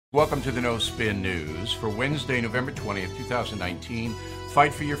Welcome to the No Spin News for Wednesday, November 20th, 2019.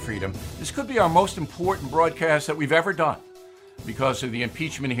 Fight for your freedom. This could be our most important broadcast that we've ever done because of the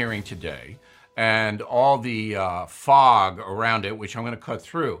impeachment hearing today and all the fog around it, which I'm going to cut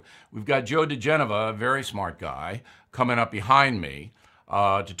through. We've got Joe diGenova, a very smart guy, coming up behind me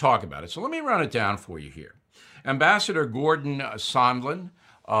to talk about it. So let me run it down for you here. Ambassador Gordon Sondland,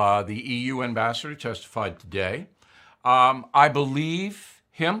 the EU ambassador, testified today. I believe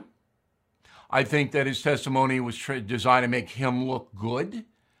him. I think that his testimony was designed to make him look good.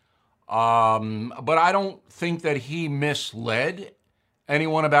 But I don't think that he misled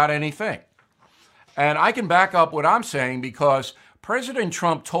anyone about anything. And I can back up what I'm saying because President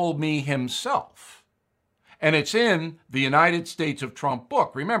Trump told me himself, and it's in the United States of Trump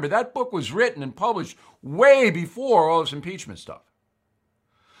book. Remember, that book was written and published way before all this impeachment stuff.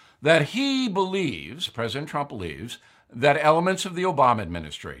 That he believes, President Trump believes, that elements of the Obama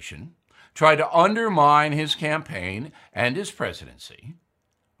administration tried to undermine his campaign and his presidency,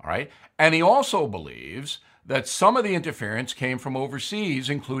 all right? And he also believes that some of the interference came from overseas,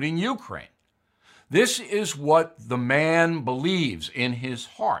 including Ukraine. This is what the man believes in his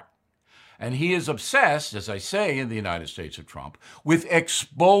heart. And he is obsessed, as I say, in the United States of Trump, with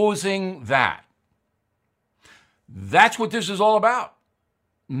exposing that. That's what this is all about.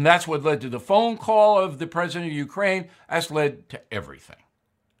 And that's what led to the phone call of the president of Ukraine. That's led to everything.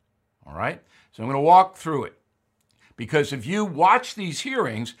 All right? So I'm going to walk through it. Because if you watch these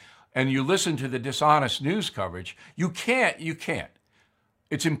hearings and you listen to the dishonest news coverage, you can't.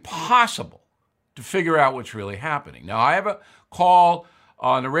 It's impossible to figure out what's really happening. Now, I have a call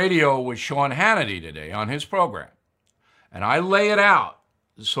on the radio with Sean Hannity today on his program. And I lay it out.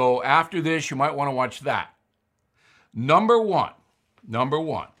 So after this, you might want to watch that. Number one,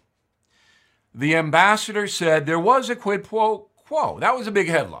 the ambassador said there was a quid pro quo. That was a big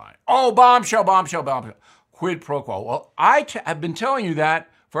headline. Oh, bombshell. Quid pro quo. Well, I have been telling you that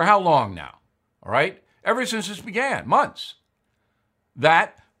for how long now? All right? Ever since this began, months.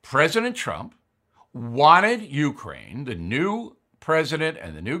 That President Trump wanted Ukraine, the new president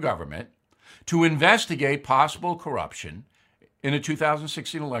and the new government, to investigate possible corruption in the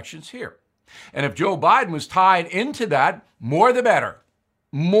 2016 elections here. And if Joe Biden was tied into that, more the better.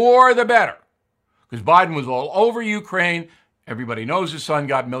 More the better. Because Biden was all over Ukraine. Everybody knows his son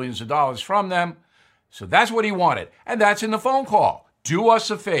got millions of dollars from them. So that's what he wanted. And that's in the phone call. Do us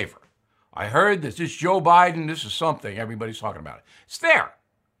a favor. I heard this is Joe Biden. This is something. Everybody's talking about it. It's there.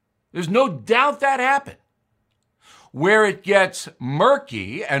 There's no doubt that happened. Where it gets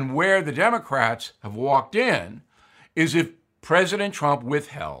murky and where the Democrats have walked in is if President Trump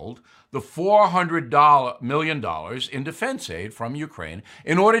withheld the $400 million in defense aid from Ukraine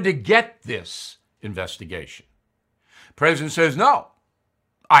in order to get this investigation. President says, no,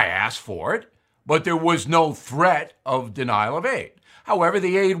 I asked for it, but there was no threat of denial of aid. However,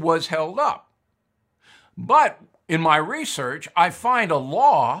 the aid was held up. But in my research, I find a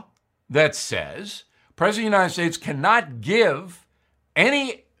law that says President of the United States cannot give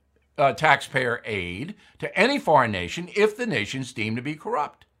any taxpayer aid to any foreign nation if the nation's deemed to be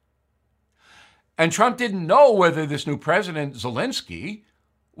corrupt. And Trump didn't know whether this new president, Zelensky,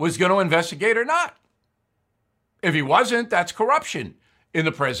 was going to investigate or not. If he wasn't, that's corruption in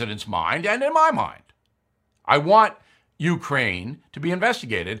the president's mind and in my mind. I want Ukraine to be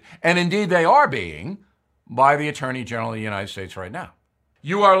investigated, and indeed they are being, by the Attorney General of the United States right now.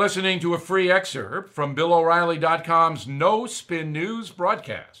 You are listening to a free excerpt from BillO'Reilly.com's No Spin News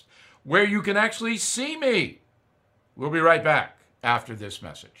broadcast, where you can actually see me. We'll be right back after this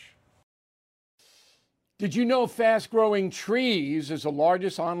message. Did you know Fast Growing Trees is the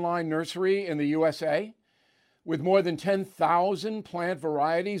largest online nursery in the USA? With more than 10,000 plant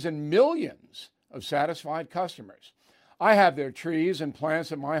varieties and millions of satisfied customers. I have their trees and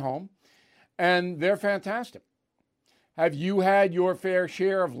plants at my home, and they're fantastic. Have you had your fair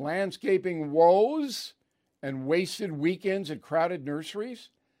share of landscaping woes and wasted weekends at crowded nurseries?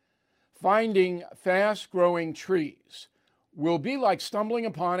 Finding Fast Growing Trees will be like stumbling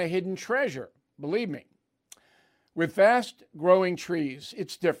upon a hidden treasure, believe me. With Fast Growing Trees,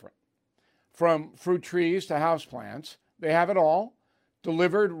 it's different. From fruit trees to houseplants, they have it all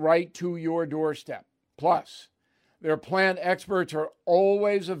delivered right to your doorstep. Plus, their plant experts are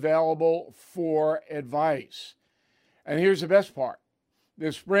always available for advice. And here's the best part.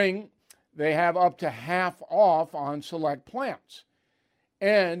 This spring, they have up to half off on select plants.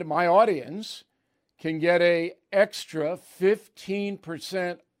 And my audience can get an extra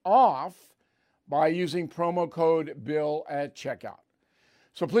 15% off by using promo code BILL at checkout.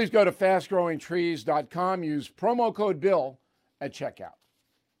 So please go to fastgrowingtrees.com, use promo code BILL at checkout.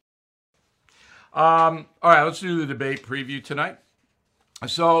 All right, let's do the debate preview tonight.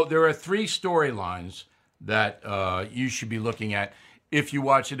 So there are three storylines that you should be looking at if you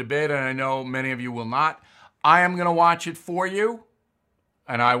watch the debate, and I know many of you will not. I am going to watch it for you,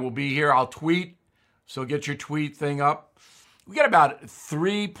 and I will be here. I'll tweet, so get your tweet thing up. We got about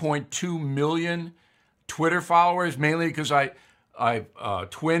 3.2 million Twitter followers, mainly because I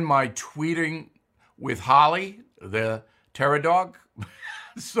twin my tweeting with Holly, the terror dog.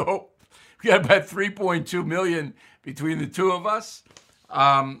 So we got about 3.2 million between the two of us.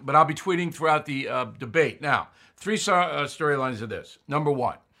 But I'll be tweeting throughout the debate. Now, three storylines of this. Number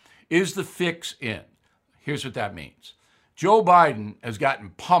one, is the fix in? Here's what that means. Joe Biden has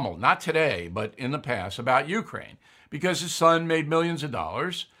gotten pummeled, not today, but in the past, about Ukraine because his son made millions of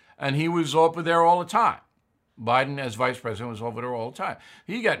dollars and he was over there all the time. Biden, as vice president, was over there all the time.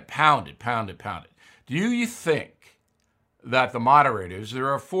 He got pounded. Do you think that the moderators, there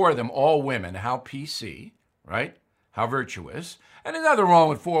are four of them, all women, how PC, right? How virtuous. And there's nothing wrong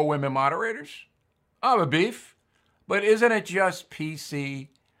with four women moderators. I have a beef. But isn't it just PC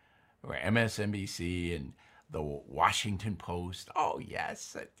or MSNBC and the Washington Post? Oh,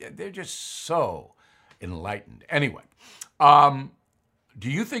 yes. They're just so enlightened. Anyway, do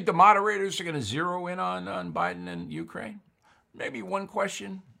you think the moderators are going to zero in on Biden and Ukraine? Maybe one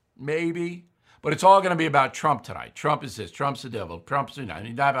question. Maybe. But it's all going to be about Trump tonight. Trump is this. Trump's the devil. Trump's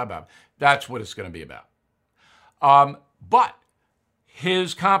the... That's what it's going to be about. But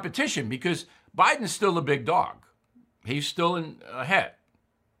his competition, because Biden's still the big dog. He's still ahead.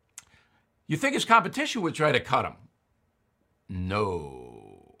 You think his competition would try to cut him?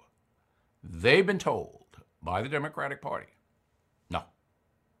 No. They've been told by the Democratic Party. No.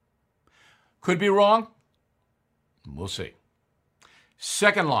 Could be wrong. We'll see.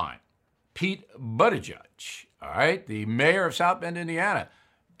 Second line, Pete Buttigieg, all right, the mayor of South Bend, Indiana,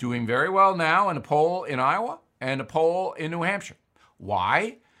 doing very well now in a poll in Iowa and a poll in New Hampshire.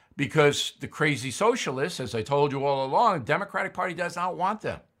 Why? Because the crazy socialists, as I told you all along, the Democratic Party does not want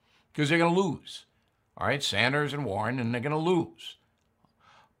them because they're going to lose. All right, Sanders and Warren, and they're going to lose.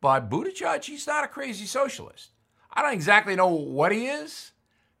 But Buttigieg, he's not a crazy socialist. I don't exactly know what he is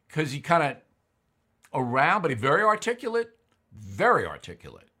because he kind of around, but he's very articulate.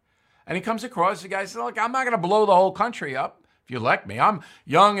 And he comes across as a guy says, look, I'm not going to blow the whole country up if you elect me. I'm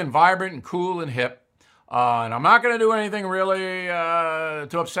young and vibrant and cool and hip. And I'm not going to do anything really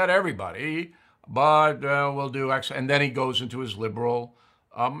to upset everybody, but we'll do X. And then he goes into his liberal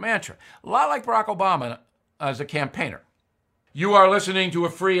mantra. A lot like Barack Obama as a campaigner. You are listening to a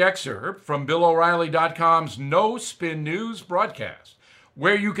free excerpt from BillO'Reilly.com's No Spin News broadcast,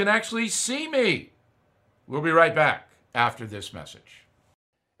 where you can actually see me. We'll be right back after this message.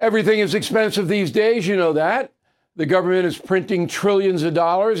 Everything is expensive these days, you know that. The government is printing trillions of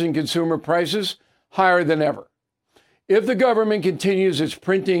dollars and consumer prices higher than ever. If the government continues its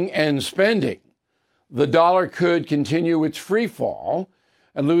printing and spending, the dollar could continue its free fall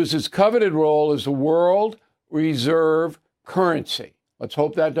and lose its coveted role as the world reserve currency. Let's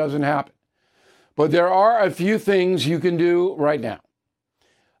hope that doesn't happen. But there are a few things you can do right now.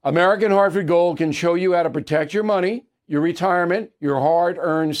 American Hartford Gold can show you how to protect your money, your retirement, your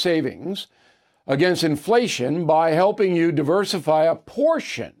hard-earned savings against inflation by helping you diversify a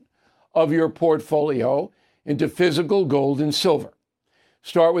portion of your portfolio into physical gold and silver.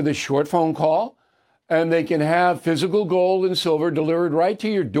 Start with a short phone call, and they can have physical gold and silver delivered right to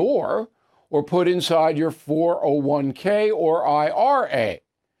your door or put inside your 401k or IRA.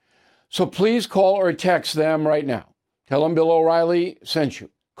 So please call or text them right now. Tell them Bill O'Reilly sent you.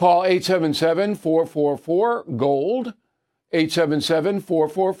 Call 877-444-GOLD,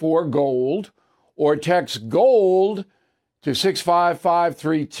 877-444-GOLD, or text GOLD to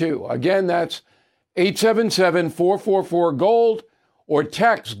 65532. Again, that's 877-444-GOLD, or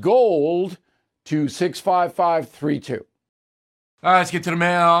text GOLD to 65532. Let's get to the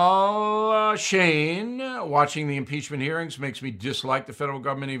mail. Shane, watching the impeachment hearings makes me dislike the federal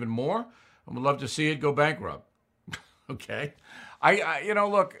government even more. I would love to see it go bankrupt. Okay.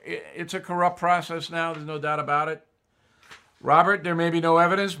 Look, it's a corrupt process now. There's no doubt about it. Robert, there may be no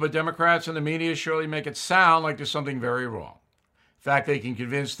evidence, but Democrats and the media surely make it sound like there's something very wrong. In fact, they can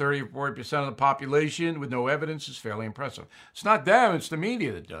convince 30 or 40% of the population with no evidence is fairly impressive. It's not them, it's the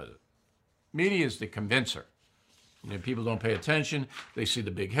media that does it. Media is the convincer. People don't pay attention. They see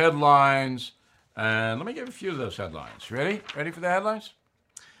the big headlines. And let me give a few of those headlines. Ready? Ready for the headlines?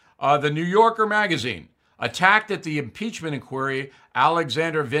 The New Yorker magazine. Attacked at the impeachment inquiry,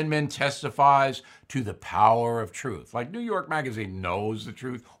 Alexander Vindman testifies to the power of truth. Like New York Magazine knows the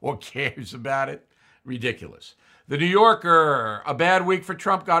truth or cares about it. Ridiculous. The New Yorker, a bad week for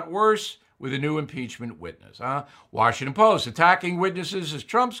Trump got worse with a new impeachment witness. Washington Post, attacking witnesses is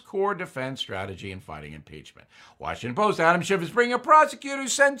Trump's core defense strategy in fighting impeachment. Washington Post, Adam Schiff is bringing a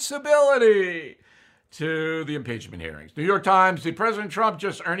prosecutor's sensibility to the impeachment hearings. New York Times, did President Trump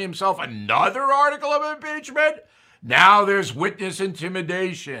just earn himself another article of impeachment? Now there's witness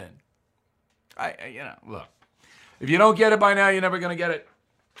intimidation. Look, if you don't get it by now, you're never going to get it.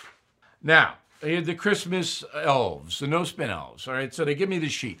 Now, they had the Christmas elves, the no-spin elves, all right? So they give me the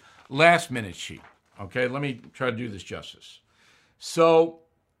sheet, last-minute sheet, okay? Let me try to do this justice. So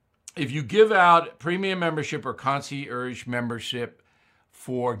if you give out premium membership or concierge membership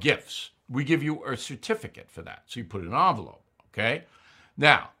for gifts, we give you a certificate for that. So you put it in an envelope, okay?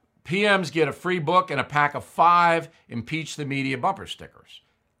 Now, PMs get a free book and a pack of 5 Impeach the Media bumper stickers,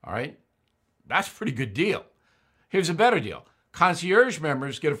 all right? That's a pretty good deal. Here's a better deal. Concierge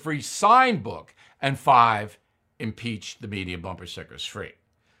members get a free signed book and 5 Impeach the Media bumper stickers free.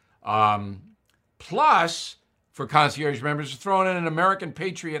 Plus, for concierge members, throwing in an American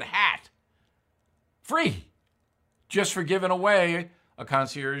Patriot hat. Free. Just for giving away a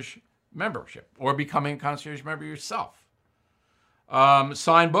concierge membership or becoming a concierge member yourself.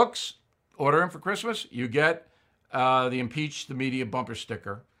 Signed books, order them for Christmas. You get the Impeach the Media bumper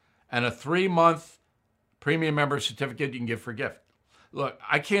sticker and a 3-month premium member certificate you can give for a gift. Look,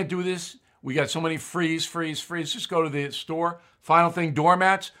 I can't do this. We got so many frees. Just go to the store. Final thing,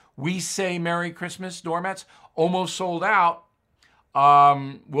 doormats. We say Merry Christmas doormats. Almost sold out.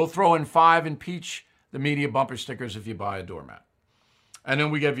 We'll throw in 5 Impeach the Media bumper stickers if you buy a doormat. And then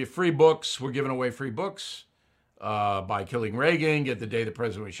we give you free books. We're giving away free books. By Killing Reagan, Get the Day the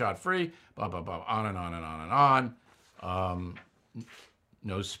President Was Shot Free, blah, blah, blah, on and on and on and on.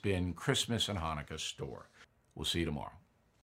 No Spin Christmas and Hanukkah store. We'll see you tomorrow.